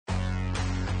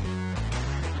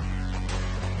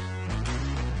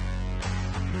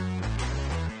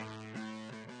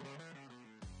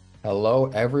Hello,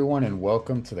 everyone, and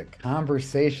welcome to the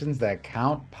Conversations That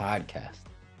Count podcast.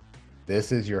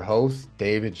 This is your host,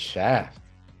 David Shaft,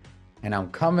 and I'm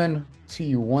coming to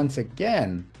you once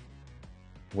again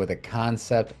with a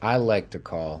concept I like to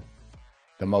call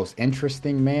the most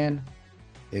interesting man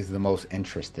is the most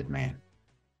interested man.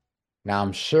 Now,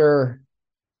 I'm sure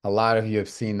a lot of you have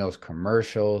seen those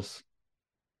commercials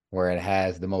where it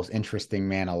has the most interesting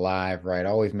man alive, right?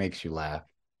 Always makes you laugh.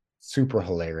 Super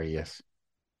hilarious.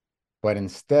 But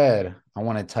instead, I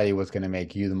want to tell you what's going to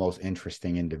make you the most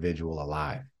interesting individual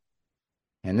alive.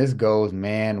 And this goes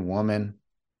man, woman,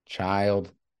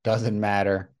 child, doesn't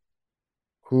matter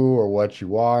who or what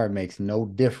you are, it makes no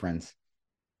difference.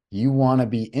 You want to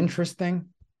be interesting?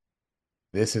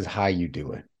 This is how you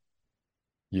do it.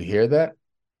 You hear that?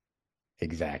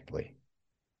 Exactly.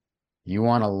 You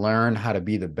want to learn how to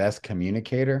be the best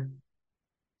communicator?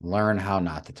 Learn how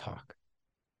not to talk.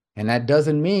 And that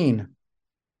doesn't mean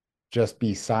just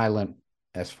be silent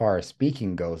as far as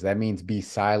speaking goes. That means be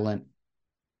silent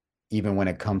even when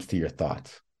it comes to your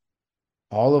thoughts.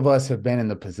 All of us have been in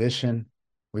the position,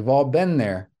 we've all been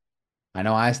there. I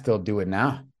know I still do it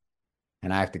now,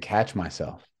 and I have to catch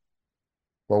myself.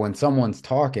 Or when someone's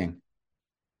talking,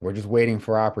 we're just waiting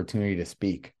for opportunity to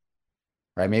speak,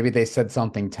 right? Maybe they said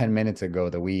something 10 minutes ago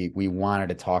that we wanted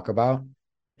to talk about.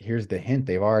 Here's the hint,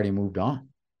 they've already moved on.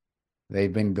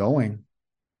 They've been going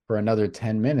for another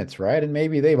 10 minutes, right? And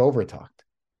maybe they've overtalked.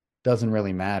 Doesn't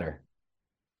really matter.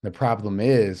 The problem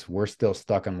is we're still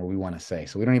stuck on what we want to say.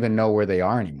 So we don't even know where they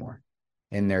are anymore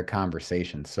in their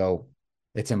conversation. So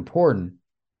it's important.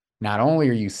 Not only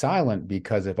are you silent,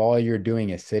 because if all you're doing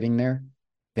is sitting there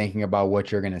thinking about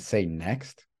what you're going to say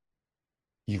next,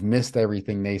 you've missed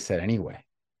everything they said anyway.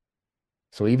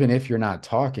 So even if you're not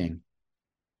talking,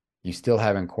 you still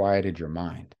haven't quieted your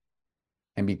mind.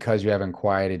 And because you haven't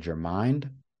quieted your mind,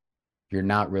 you're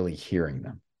not really hearing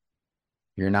them.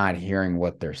 You're not hearing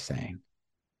what they're saying.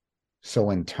 So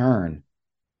in turn,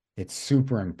 it's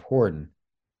super important.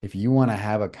 If you want to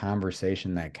have a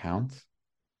conversation that counts,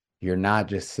 you're not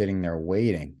just sitting there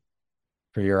waiting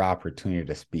for your opportunity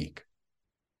to speak.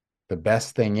 The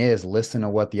best thing is listen to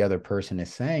what the other person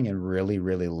is saying and really,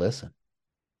 really listen.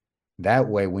 That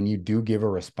way, when you do give a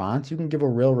response, you can give a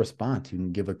real response. You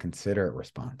can give a considerate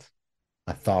response,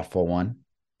 a thoughtful one,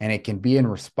 and it can be in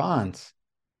response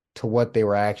to what they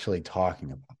were actually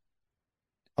talking about.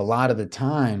 A lot of the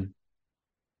time,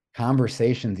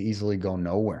 conversations easily go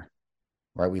nowhere,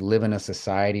 right? We live in a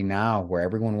society now where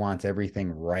everyone wants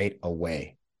everything right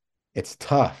away. It's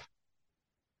tough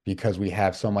because we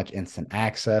have so much instant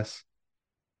access.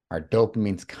 Our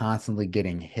dopamine's constantly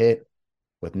getting hit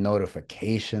with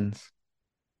notifications,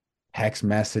 text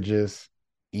messages,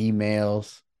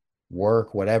 emails,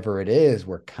 work, whatever it is.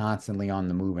 We're constantly on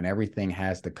the move and everything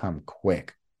has to come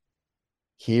quick.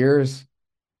 Here's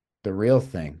the real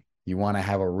thing. You want to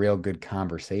have a real good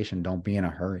conversation. Don't be in a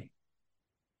hurry.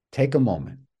 Take a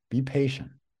moment, be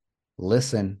patient,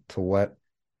 listen to what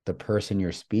the person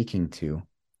you're speaking to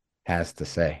has to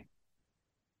say.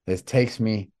 This takes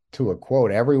me to a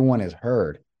quote everyone has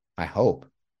heard, I hope.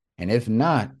 And if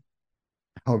not,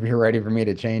 I hope you're ready for me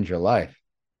to change your life.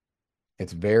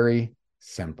 It's very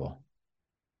simple.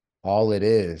 All it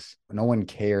is, no one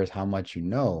cares how much you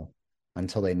know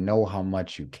until they know how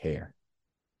much you care.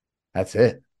 That's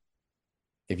it.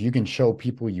 If you can show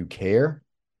people you care,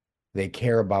 they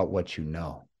care about what you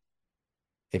know.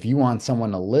 If you want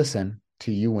someone to listen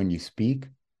to you when you speak,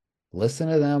 listen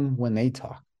to them when they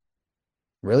talk.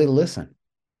 Really listen,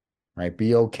 right?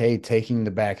 Be okay taking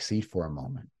the back seat for a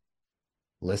moment.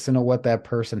 Listen to what that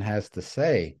person has to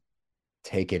say.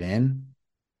 Take it in,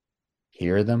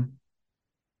 hear them.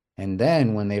 And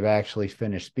then when they've actually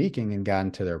finished speaking and gotten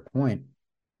to their point,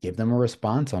 give them a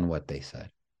response on what they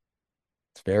said.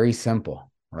 It's very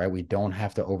simple, right? We don't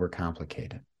have to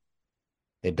overcomplicate it.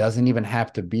 It doesn't even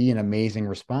have to be an amazing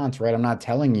response, right? I'm not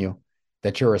telling you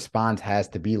that your response has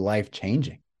to be life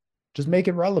changing. Just make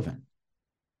it relevant.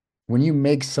 When you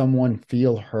make someone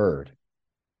feel heard,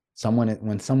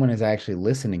 when someone is actually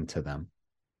listening to them,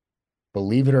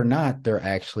 believe it or not, they're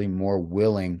actually more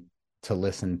willing to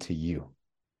listen to you.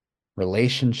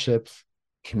 Relationships,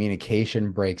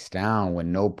 communication breaks down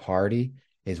when no party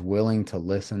is willing to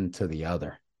listen to the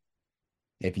other.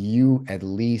 If you at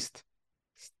least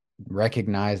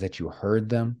recognize that you heard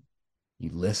them,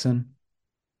 you listen,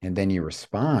 and then you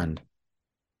respond,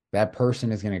 that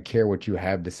person is going to care what you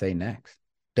have to say next.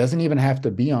 Doesn't even have to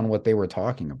be on what they were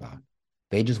talking about.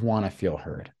 They just want to feel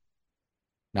heard.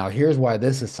 Now, here's why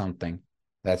this is something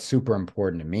that's super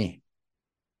important to me.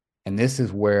 And this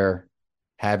is where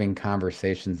having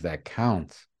conversations that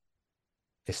counts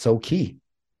is so key.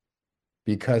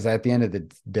 Because at the end of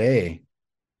the day,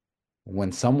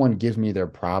 when someone gives me their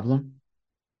problem,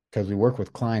 because we work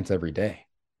with clients every day,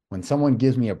 when someone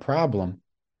gives me a problem,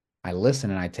 I listen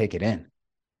and I take it in,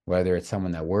 whether it's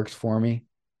someone that works for me,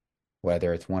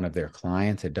 whether it's one of their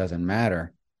clients, it doesn't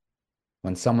matter.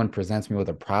 When someone presents me with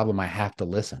a problem, I have to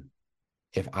listen.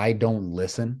 If I don't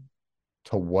listen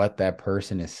to what that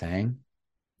person is saying,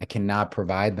 I cannot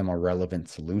provide them a relevant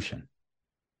solution.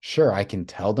 Sure, I can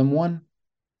tell them one.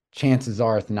 Chances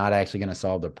are it's not actually going to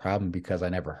solve the problem because I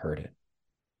never heard it.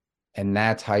 And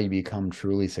that's how you become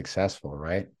truly successful,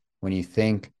 right? When you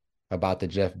think about the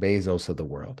Jeff Bezos of the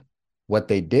world, what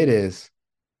they did is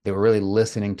they were really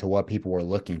listening to what people were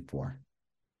looking for.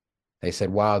 They said,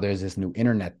 wow, there's this new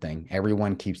internet thing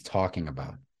everyone keeps talking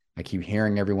about. I keep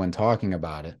hearing everyone talking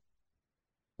about it.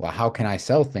 Well, how can I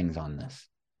sell things on this?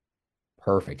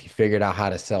 Perfect. He figured out how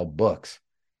to sell books.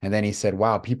 And then he said,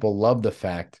 wow, people love the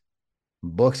fact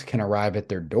books can arrive at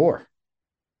their door.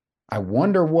 I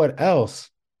wonder what else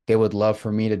they would love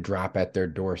for me to drop at their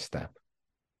doorstep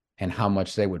and how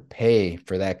much they would pay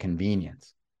for that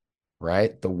convenience,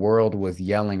 right? The world was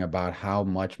yelling about how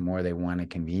much more they wanted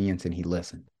convenience, and he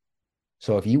listened.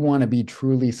 So if you want to be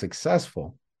truly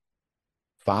successful,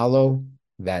 follow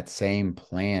that same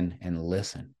plan and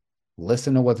listen.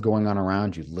 Listen to what's going on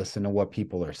around you. Listen to what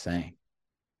people are saying.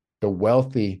 The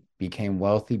wealthy became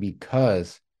wealthy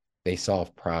because they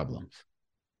solved problems.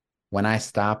 When I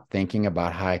stopped thinking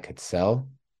about how I could sell,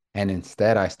 and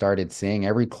instead I started seeing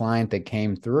every client that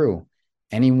came through,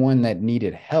 anyone that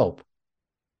needed help,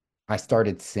 I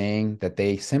started seeing that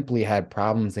they simply had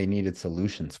problems they needed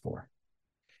solutions for.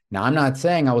 Now, I'm not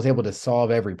saying I was able to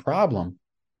solve every problem,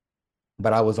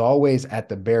 but I was always at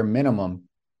the bare minimum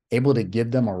able to give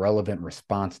them a relevant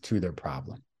response to their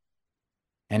problem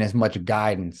and as much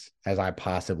guidance as I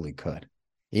possibly could.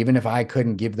 Even if I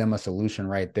couldn't give them a solution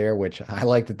right there, which I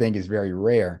like to think is very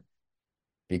rare,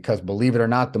 because believe it or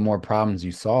not, the more problems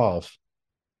you solve,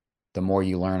 the more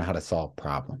you learn how to solve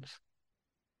problems.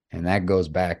 And that goes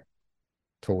back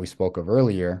to what we spoke of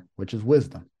earlier, which is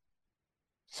wisdom.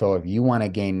 So if you want to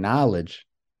gain knowledge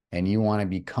and you want to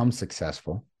become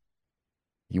successful,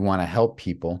 you want to help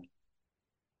people,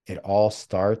 it all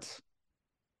starts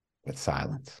with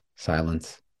silence.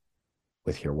 Silence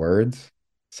with your words,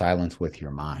 silence with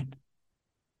your mind.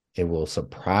 It will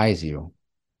surprise you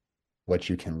what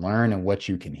you can learn and what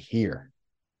you can hear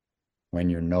when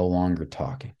you're no longer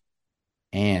talking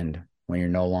and when you're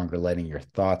no longer letting your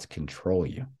thoughts control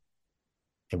you.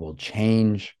 It will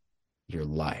change your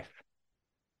life.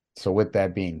 So, with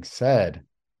that being said,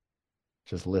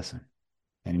 just listen.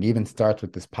 And it even starts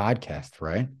with this podcast,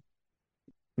 right?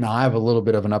 Now, I have a little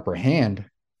bit of an upper hand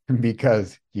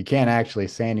because you can't actually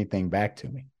say anything back to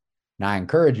me. Now, I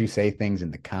encourage you say things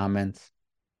in the comments,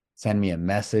 send me a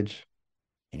message,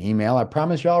 an email. I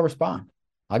promise you I'll respond.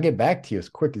 I'll get back to you as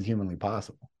quick as humanly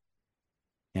possible.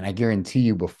 And I guarantee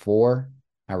you, before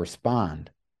I respond,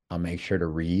 I'll make sure to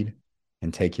read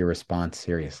and take your response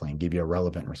seriously and give you a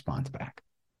relevant response back.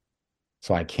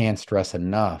 So I can't stress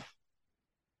enough.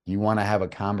 You want to have a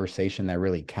conversation that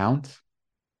really counts?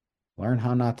 Learn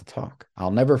how not to talk.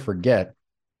 I'll never forget,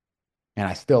 and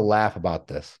I still laugh about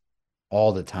this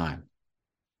all the time.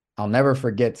 I'll never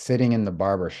forget sitting in the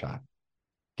barber shop,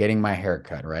 getting my hair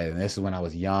cut, right? And this is when I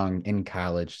was young, in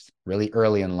college, really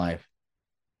early in life.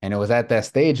 And it was at that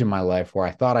stage in my life where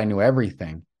I thought I knew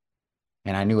everything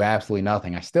and I knew absolutely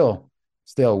nothing.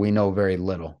 We know very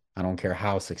little. I don't care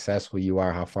how successful you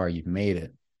are, how far you've made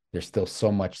it. There's still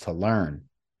so much to learn.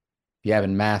 If you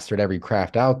haven't mastered every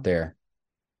craft out there,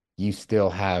 you still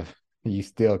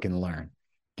can learn,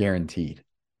 guaranteed.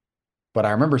 But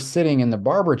I remember sitting in the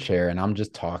barber chair and I'm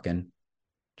just talking,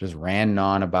 just ranting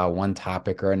on about one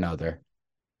topic or another,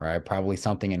 right? Probably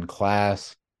something in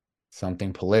class,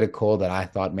 something political that I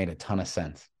thought made a ton of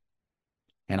sense.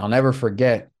 And I'll never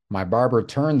forget, my barber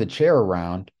turned the chair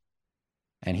around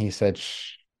and he said,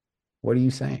 "Shh, what are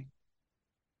you saying?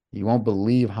 You won't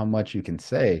believe how much you can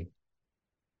say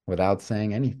without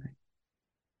saying anything."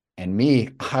 And me,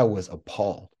 I was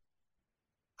appalled.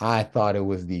 I thought it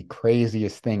was the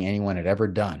craziest thing anyone had ever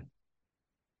done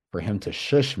for him to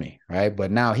shush me, right? But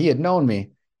now he had known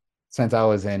me since I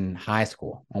was in high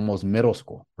school, almost middle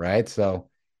school, right? So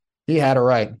he had a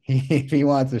right. If he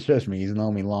wants to shush me, he's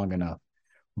known me long enough.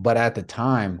 But at the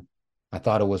time, I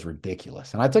thought it was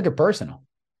ridiculous. And I took it personal,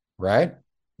 right?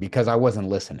 Because I wasn't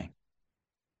listening.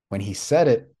 When he said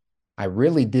it, I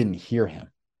really didn't hear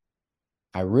him.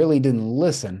 I really didn't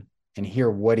listen and hear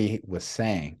what he was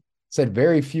saying. Said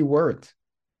very few words,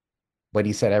 but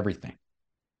he said everything.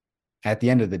 At the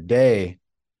end of the day,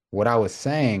 what I was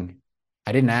saying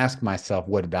I didn't ask myself,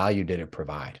 what value did it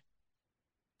provide?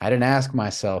 I didn't ask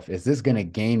myself, is this going to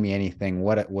gain me anything?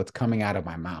 What's coming out of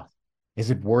my mouth?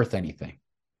 Is it worth anything?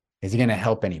 Is it going to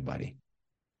help anybody?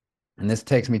 And this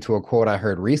takes me to a quote I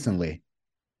heard recently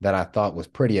that I thought was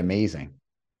pretty amazing.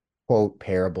 Quote,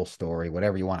 parable, story,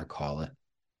 whatever you want to call it,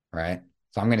 right?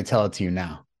 So I'm going to tell it to you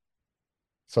now.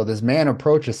 So this man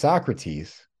approaches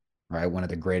Socrates, right? One of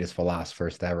the greatest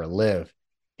philosophers to ever live.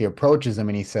 He approaches him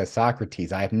and he says,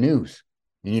 Socrates, I have news.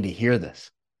 You need to hear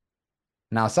this.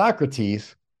 Now,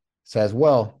 Socrates says,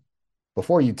 well,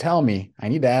 before you tell me, I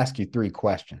need to ask you 3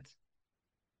 questions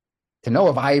to know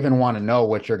if I even want to know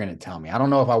what you're going to tell me. I don't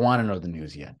know if I want to know the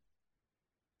news yet.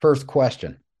 First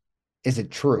question, is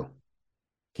it true?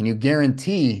 Can you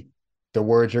guarantee the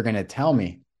words you're going to tell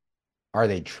me, are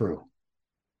they true?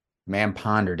 Man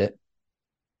pondered it.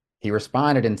 He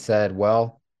responded and said,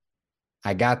 well,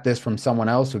 I got this from someone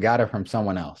else who got it from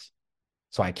someone else.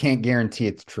 So I can't guarantee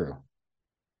it's true.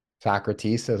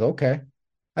 Socrates says, okay,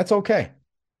 that's okay.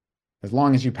 As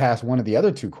long as you pass one of the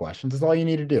other 2 questions, that's all you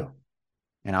need to do.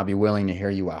 And I'll be willing to hear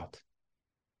you out.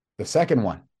 The second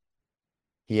one,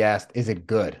 he asked, is it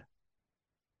good?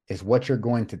 Is what you're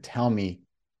going to tell me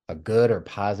a good or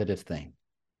positive thing?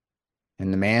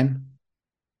 And the man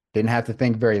didn't have to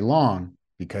think very long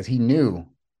because he knew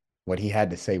what he had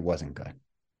to say wasn't good.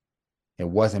 It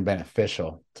wasn't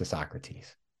beneficial to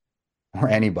Socrates or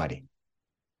anybody.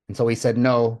 And so he said,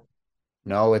 no,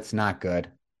 it's not good.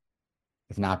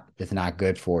 It's not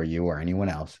good for you or anyone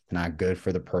else. It's not good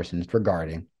for the person it's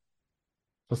regarding.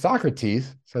 So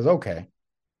Socrates says, okay,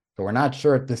 so we're not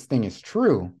sure if this thing is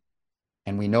true,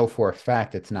 and we know for a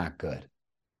fact it's not good.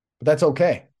 But that's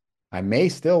okay. I may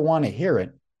still want to hear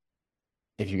it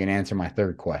if you can answer my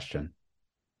third question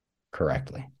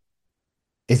correctly.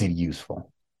 Is it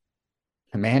useful?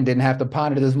 The man didn't have to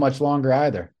ponder this much longer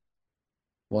either.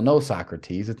 Well, no,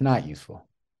 Socrates, it's not useful.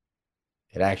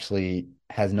 It actually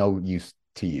has no use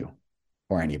to you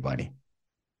or anybody.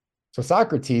 So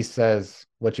Socrates says,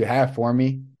 what you have for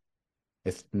me,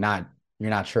 it's not, you're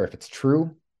not sure if it's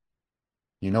true.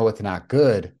 You know it's not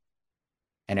good,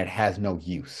 and it has no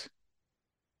use.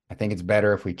 I think it's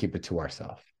better if we keep it to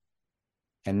ourselves.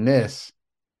 And this,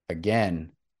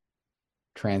 again,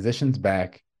 transitions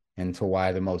back into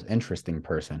why the most interesting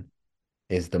person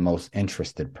is the most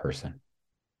interested person.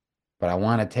 But I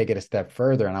want to take it a step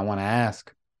further and I want to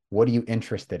ask, what are you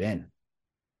interested in?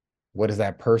 What is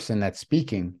that person that's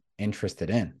speaking interested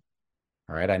in?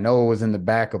 All right. I know it was in the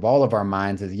back of all of our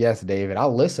minds is, yes, David,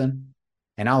 I'll listen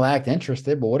and I'll act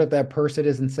interested. But what if that person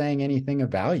isn't saying anything of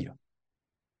value?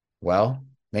 Well,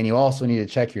 then you also need to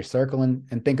check your circle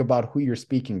and think about who you're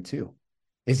speaking to.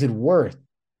 Is it worth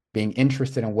being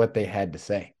interested in what they had to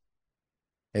say?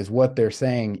 Is what they're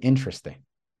saying interesting?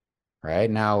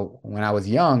 Right now, when I was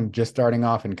young, just starting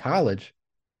off in college,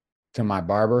 to my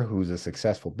barber, who's a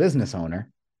successful business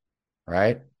owner,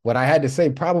 right? What I had to say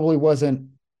probably wasn't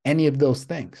any of those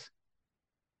things.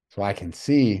 So I can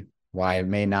see why it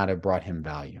may not have brought him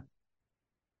value.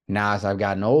 Now, as I've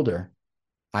gotten older,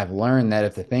 I've learned that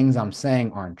if the things I'm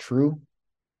saying aren't true,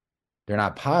 they're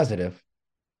not positive,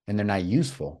 and they're not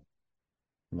useful,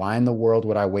 why in the world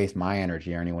would I waste my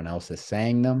energy or anyone else's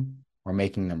saying them or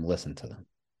making them listen to them?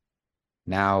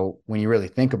 Now, when you really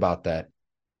think about that,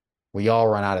 we all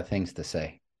run out of things to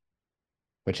say,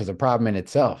 which is a problem in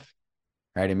itself,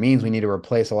 right? It means we need to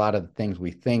replace a lot of the things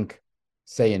we think,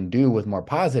 say, and do with more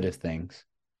positive things.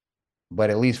 But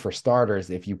at least for starters,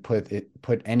 if you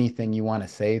put anything you want to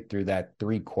say through that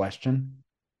 3 question,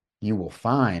 you will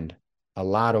find a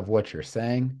lot of what you're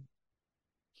saying,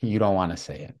 you don't want to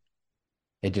say it.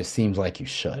 It just seems like you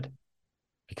should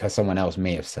because someone else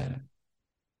may have said it.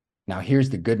 Now, here's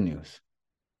the good news.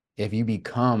 If you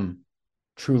become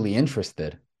truly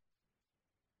interested,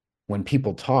 when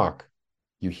people talk,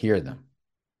 you hear them.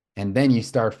 And then you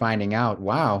start finding out,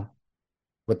 wow,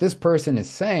 what this person is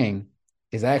saying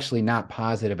is actually not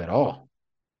positive at all.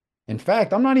 In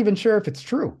fact, I'm not even sure if it's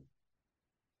true.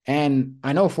 And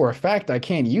I know for a fact I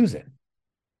can't use it.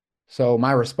 So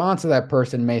my response to that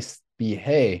person may be,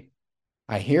 hey,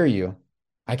 I hear you.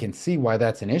 I can see why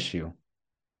that's an issue.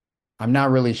 I'm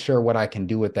not really sure what I can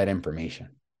do with that information.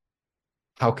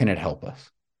 How can it help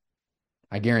us?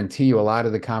 I guarantee you a lot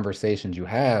of the conversations you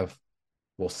have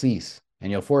will cease,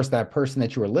 and you'll force that person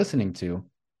that you were listening to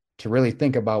really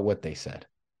think about what they said.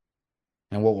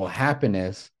 And what will happen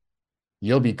is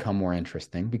you'll become more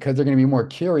interesting because they're going to be more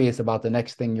curious about the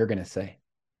next thing you're going to say.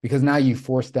 Because now you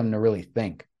force them to really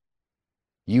think.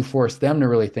 You force them to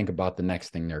really think about the next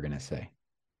thing they're going to say.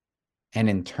 And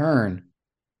in turn,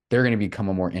 they're going to become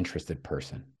a more interested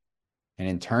person. And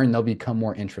in turn, they'll become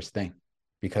more interesting.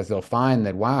 because they'll find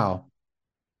that, wow,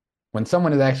 when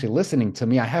someone is actually listening to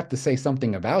me, I have to say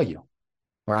something of value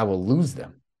or I will lose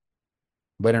them.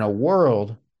 But in a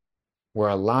world where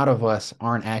a lot of us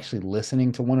aren't actually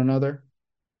listening to one another,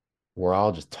 we're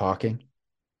all just talking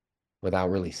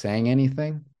without really saying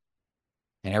anything,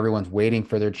 and everyone's waiting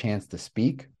for their chance to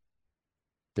speak,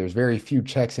 there's very few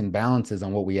checks and balances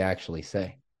on what we actually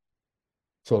say.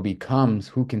 So it becomes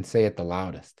who can say it the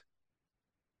loudest,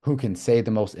 who can say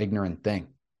the most ignorant thing.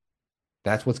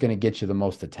 That's what's going to get you the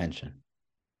most attention.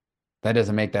 That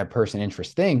doesn't make that person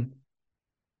interesting.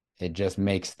 It just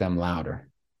makes them louder.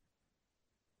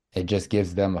 It just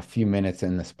gives them a few minutes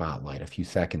in the spotlight, a few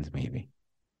seconds maybe.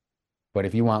 But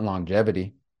if you want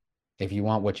longevity, if you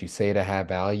want what you say to have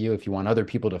value, if you want other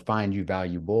people to find you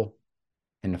valuable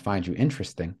and to find you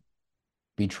interesting,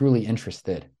 be truly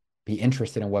interested. Be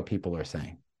interested in what people are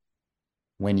saying.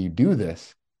 When you do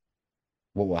this,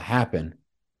 what will happen?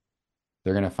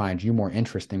 They're going to find you more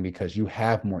interesting because you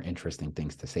have more interesting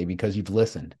things to say because you've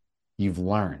listened, you've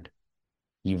learned.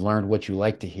 You've learned what you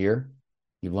like to hear.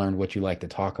 You've learned what you like to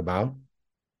talk about.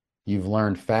 You've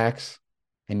learned facts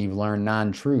and you've learned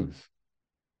non-truths.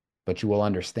 But you will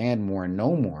understand more and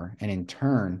know more. And in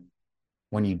turn,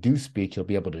 when you do speak, you'll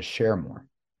be able to share more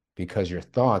because your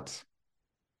thoughts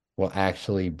will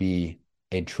actually be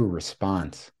a true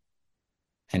response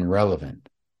and relevant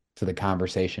to the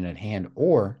conversation at hand.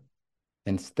 Or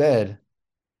instead,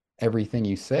 everything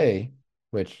you say,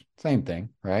 which same thing,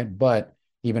 right? But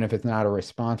even if it's not a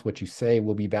response, what you say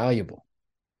will be valuable.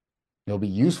 It'll be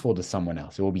useful to someone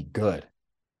else. It will be good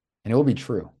and it will be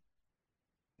true.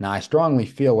 Now, I strongly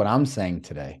feel what I'm saying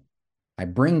today, I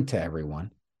bring to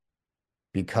everyone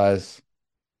because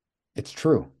it's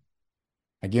true.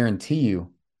 I guarantee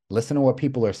you, listen to what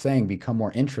people are saying, become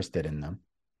more interested in them,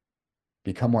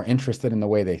 become more interested in the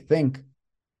way they think,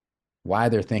 why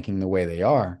they're thinking the way they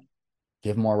are,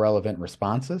 give more relevant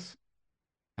responses.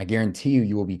 I guarantee you,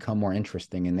 you will become more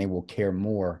interesting and they will care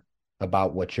more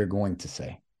about what you're going to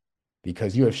say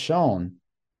because you have shown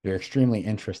you're extremely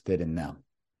interested in them.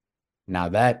 Now,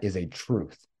 that is a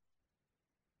truth.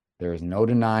 There is no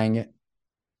denying it.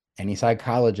 Any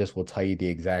psychologist will tell you the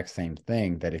exact same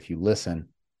thing, that if you listen,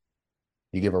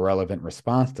 you give a relevant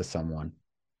response to someone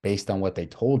based on what they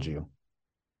told you,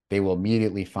 they will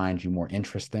immediately find you more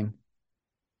interesting,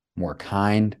 more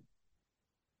kind,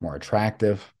 more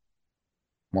attractive,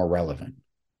 more relevant.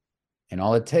 And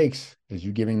all it takes is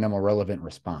you giving them a relevant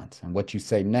response. And what you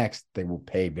say next, they will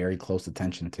pay very close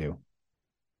attention to.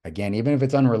 Again, even if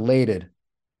it's unrelated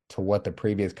to what the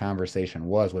previous conversation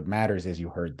was, what matters is you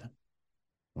heard them.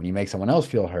 When you make someone else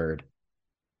feel heard,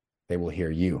 they will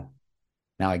hear you.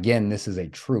 Now, again, this is a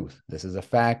truth. This is a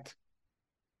fact.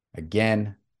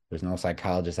 Again, there's no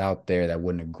psychologist out there that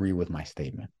wouldn't agree with my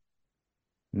statement.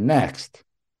 Next,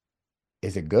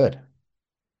 is it good?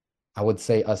 I would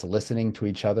say us listening to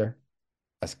each other,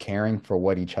 us caring for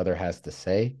what each other has to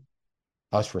say,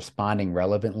 us responding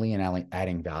relevantly and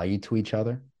adding value to each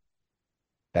other,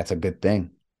 that's a good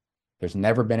thing. There's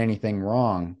never been anything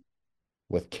wrong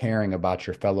with caring about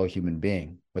your fellow human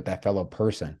being, with that fellow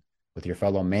person, with your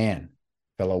fellow man,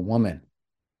 fellow woman,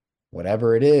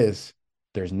 whatever it is.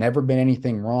 There's never been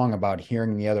anything wrong about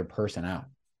hearing the other person out.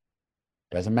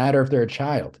 Doesn't matter if they're a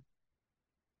child,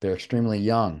 they're extremely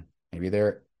young, maybe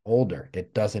they're older.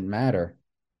 It doesn't matter.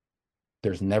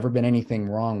 There's never been anything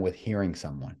wrong with hearing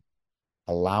someone,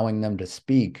 allowing them to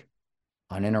speak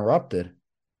uninterrupted,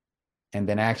 and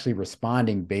then actually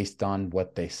responding based on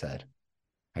what they said.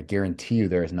 I guarantee you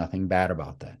there is nothing bad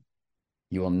about that.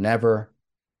 You will never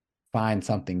find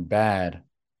something bad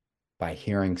by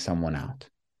hearing someone out.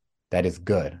 That is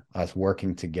good. Us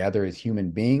working together as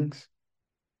human beings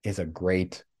is a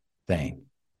great thing.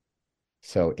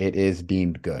 So it is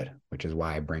deemed good, which is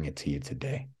why I bring it to you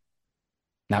today.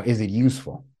 Now, is it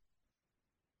useful?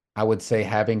 I would say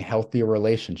having healthier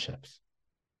relationships,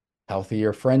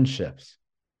 healthier friendships,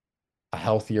 a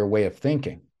healthier way of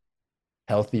thinking,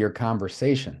 healthier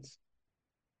conversations.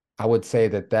 I would say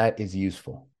that that is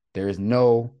useful. There is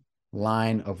no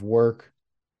line of work,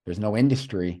 there's no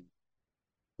industry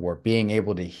where being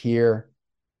able to hear,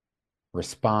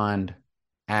 respond,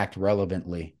 act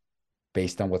relevantly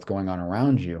based on what's going on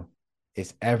around you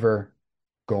is ever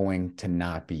going to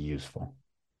not be useful.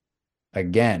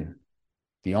 Again,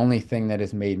 the only thing that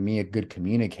has made me a good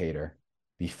communicator,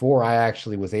 before I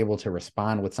actually was able to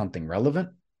respond with something relevant,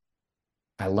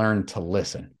 I learned to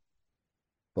listen.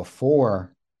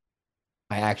 Before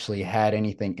I actually had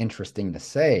anything interesting to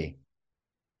say,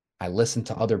 I listened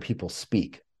to other people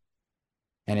speak.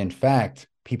 And in fact,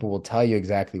 people will tell you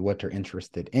exactly what they're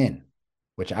interested in,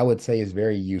 which I would say is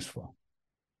very useful.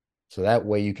 So that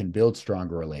way you can build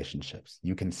stronger relationships.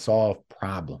 You can solve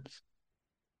problems.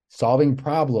 Solving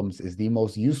problems is the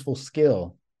most useful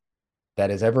skill that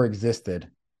has ever existed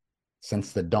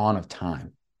since the dawn of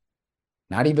time.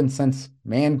 Not even since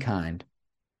mankind,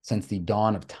 since the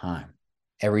dawn of time.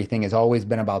 Everything has always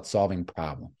been about solving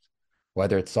problems,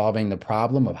 whether it's solving the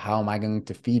problem of how am I going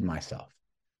to feed myself?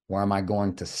 Where am I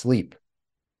going to sleep?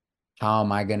 How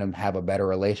am I going to have a better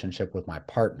relationship with my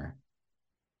partner?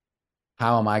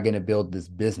 How am I going to build this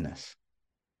business?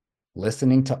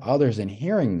 Listening to others and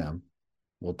hearing them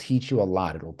will teach you a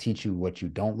lot. It'll teach you what you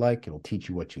don't like. It'll teach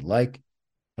you what you like.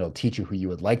 It'll teach you who you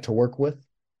would like to work with.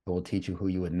 It will teach you who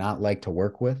you would not like to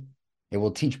work with. It will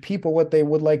teach people what they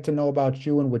would like to know about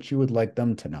you and what you would like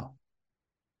them to know.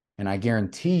 And I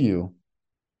guarantee you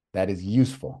that is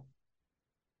useful.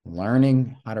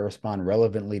 Learning how to respond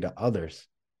relevantly to others,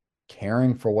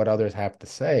 caring for what others have to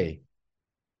say,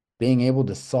 being able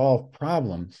to solve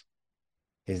problems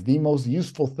is the most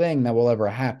useful thing that will ever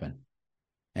happen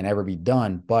and ever be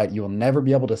done. But you will never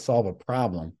be able to solve a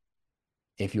problem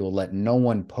if you will let no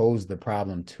one pose the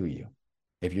problem to you.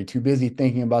 If you're too busy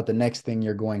thinking about the next thing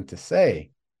you're going to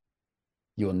say,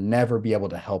 you will never be able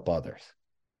to help others.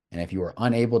 And if you are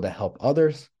unable to help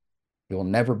others, you will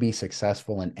never be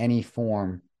successful in any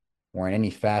form or in any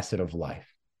facet of life.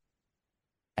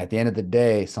 At the end of the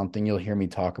day, something you'll hear me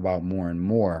talk about more and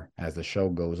more as the show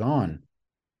goes on.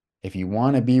 If you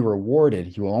want to be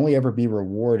rewarded, you will only ever be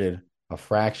rewarded a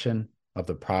fraction of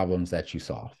the problems that you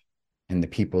solve and the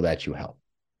people that you help.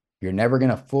 You're never going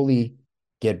to fully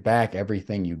get back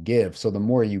everything you give. So the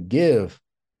more you give,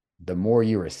 the more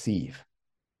you receive.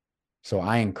 So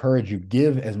I encourage you,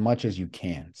 give as much as you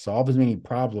can. Solve as many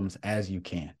problems as you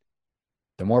can.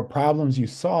 The more problems you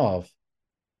solve,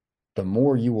 the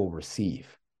more you will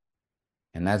receive.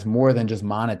 And that's more than just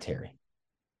monetary.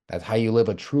 That's how you live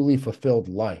a truly fulfilled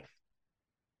life.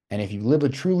 And if you live a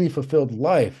truly fulfilled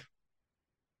life,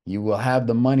 you will have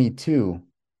the money too.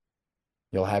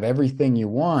 You'll have everything you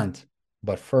want,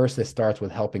 but first it starts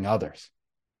with helping others.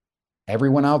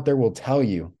 Everyone out there will tell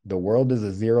you the world is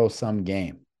a zero-sum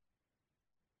game.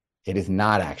 It is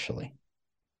not actually.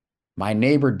 My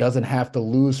neighbor doesn't have to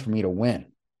lose for me to win.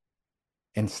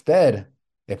 Instead,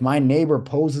 if my neighbor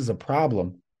poses a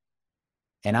problem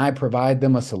and I provide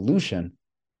them a solution,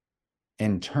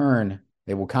 in turn,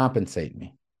 they will compensate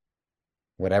me,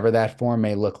 whatever that form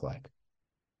may look like.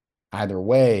 Either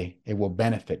way, it will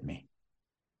benefit me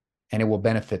and it will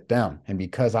benefit them. And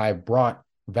because I brought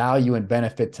value and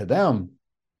benefit to them,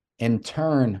 in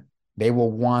turn, they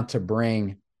will want to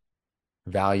bring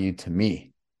value to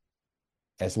me,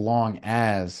 as long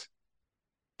as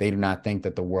they do not think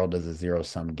that the world is a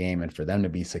zero-sum game. And for them to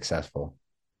be successful,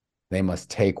 they must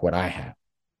take what I have.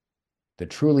 The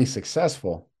truly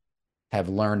successful have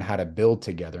learned how to build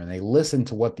together and they listen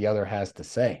to what the other has to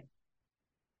say.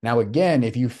 Now, again,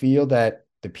 if you feel that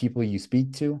the people you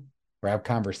speak to or have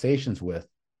conversations with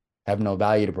have no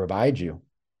value to provide you,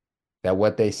 that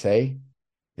what they say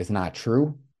is not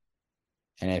true,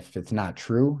 and if it's not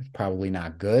true, it's probably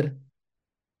not good.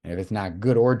 And if it's not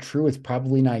good or true, it's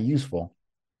probably not useful.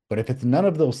 But if it's none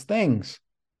of those things,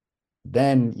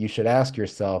 then you should ask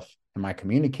yourself, am I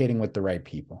communicating with the right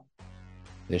people?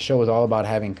 This show is all about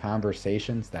having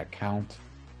conversations that count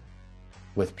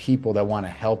with people that want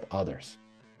to help others.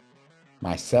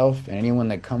 Myself and anyone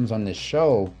that comes on this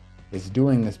show is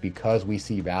doing this because we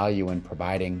see value in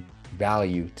providing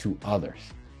value to others.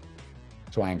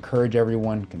 So I encourage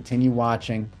everyone, continue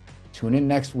watching. Tune in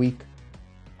next week.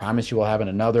 Promise you we'll have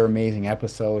another amazing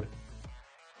episode.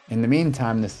 In the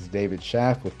meantime, this is David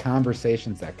Schaff with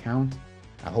Conversations That Count.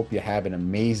 I hope you have an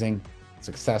amazing,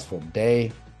 successful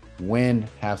day. Win,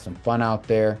 have some fun out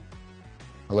there.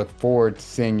 I look forward to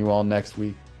seeing you all next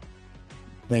week.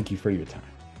 Thank you for your time.